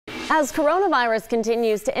As coronavirus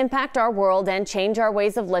continues to impact our world and change our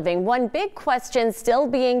ways of living, one big question still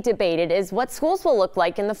being debated is what schools will look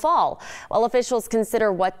like in the fall. While officials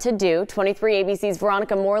consider what to do, 23 ABC's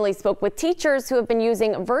Veronica Morley spoke with teachers who have been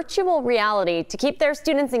using virtual reality to keep their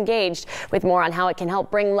students engaged, with more on how it can help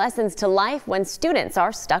bring lessons to life when students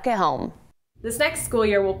are stuck at home. This next school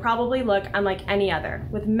year will probably look unlike any other,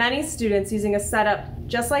 with many students using a setup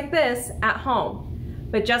just like this at home.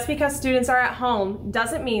 But just because students are at home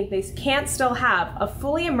doesn't mean they can't still have a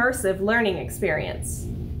fully immersive learning experience.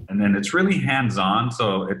 And then it's really hands-on,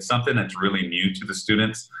 so it's something that's really new to the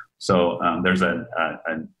students. So there's a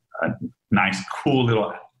nice, cool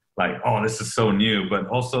little, like, oh, this is so new, but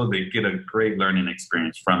also they get a great learning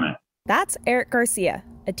experience from it. That's Eric Garcia,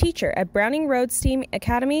 a teacher at Browning Road STEAM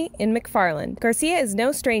Academy in McFarland. Garcia is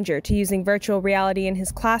no stranger to using virtual reality in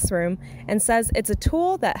his classroom and says it's a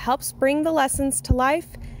tool that helps bring the lessons to life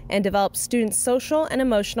and develop students' social and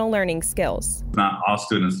emotional learning skills. Not all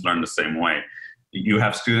students learn the same way. You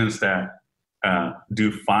have students that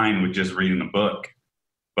do fine with just reading a book,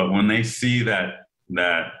 but when they see that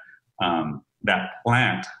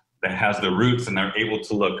plant that has the roots and they're able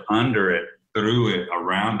to look under it, through it,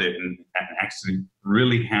 around it, and actually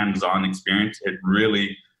really hands-on experience, it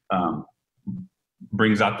really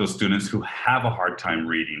brings out those students who have a hard time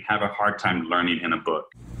reading, have a hard time learning in a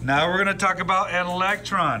book. Now we're going to talk about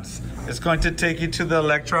electrons. It's going to take you to the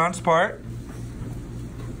electrons part.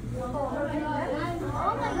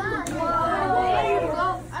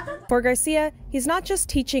 For Garcia, he's not just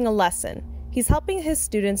teaching a lesson. He's helping his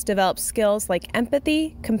students develop skills like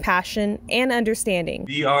empathy, compassion, and understanding.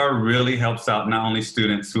 VR really helps out not only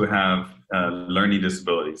students who have learning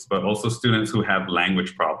disabilities, but also students who have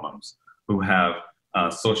language problems, who have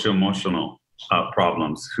social-emotional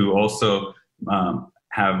problems, who also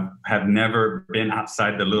have never been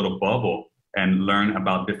outside the little bubble and learn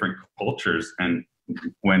about different cultures. And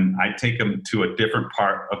when I take them to a different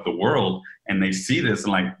part of the world and they see this,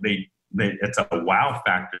 like it's a wow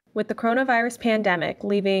factor. With the coronavirus pandemic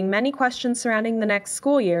leaving many questions surrounding the next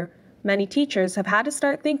school year, many teachers have had to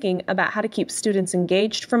start thinking about how to keep students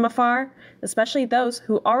engaged from afar, especially those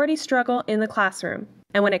who already struggle in the classroom.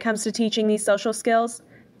 And when it comes to teaching these social skills,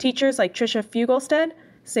 teachers like Trisha Fugelstead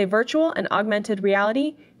say virtual and augmented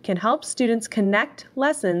reality can help students connect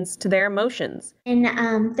lessons to their emotions. In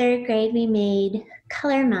third grade, we made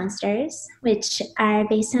color monsters, which are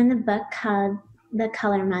based on the book called The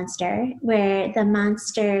Color Monster, where the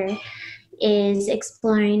monster is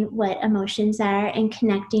exploring what emotions are and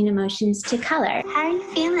connecting emotions to color. How are you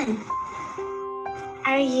feeling?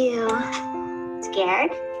 Are you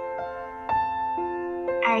scared?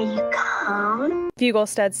 Are you calm?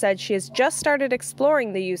 Fugelstead said she has just started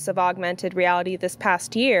exploring the use of augmented reality this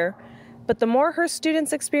past year, but the more her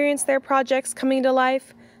students experience their projects coming to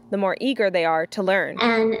life, the more eager they are to learn.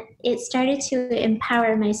 And it started to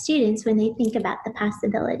empower my students when they think about the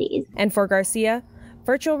possibilities. And for Garcia,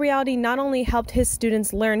 virtual reality not only helped his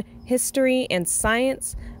students learn history and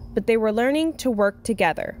science, but they were learning to work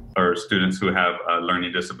together. Or students who have a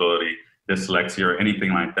learning disability, dyslexia, or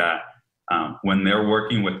anything like that, when they're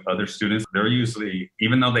working with other students, they're usually,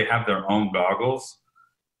 even though they have their own goggles,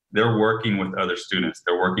 they're working with other students,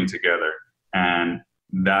 they're working together. And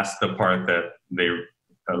that's the part that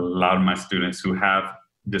a lot of my students who have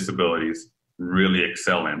disabilities really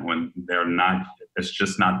excel in, when they're not, it's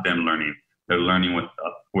just not them learning. They're learning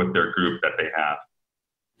with their group that they have.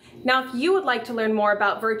 Now, if you would like to learn more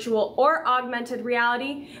about virtual or augmented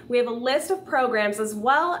reality, we have a list of programs as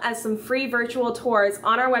well as some free virtual tours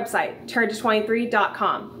on our website,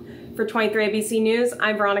 turnto23.com. For 23 ABC News,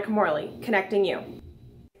 I'm Veronica Morley, connecting you.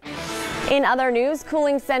 In other news,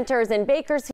 cooling centers in Bakersfield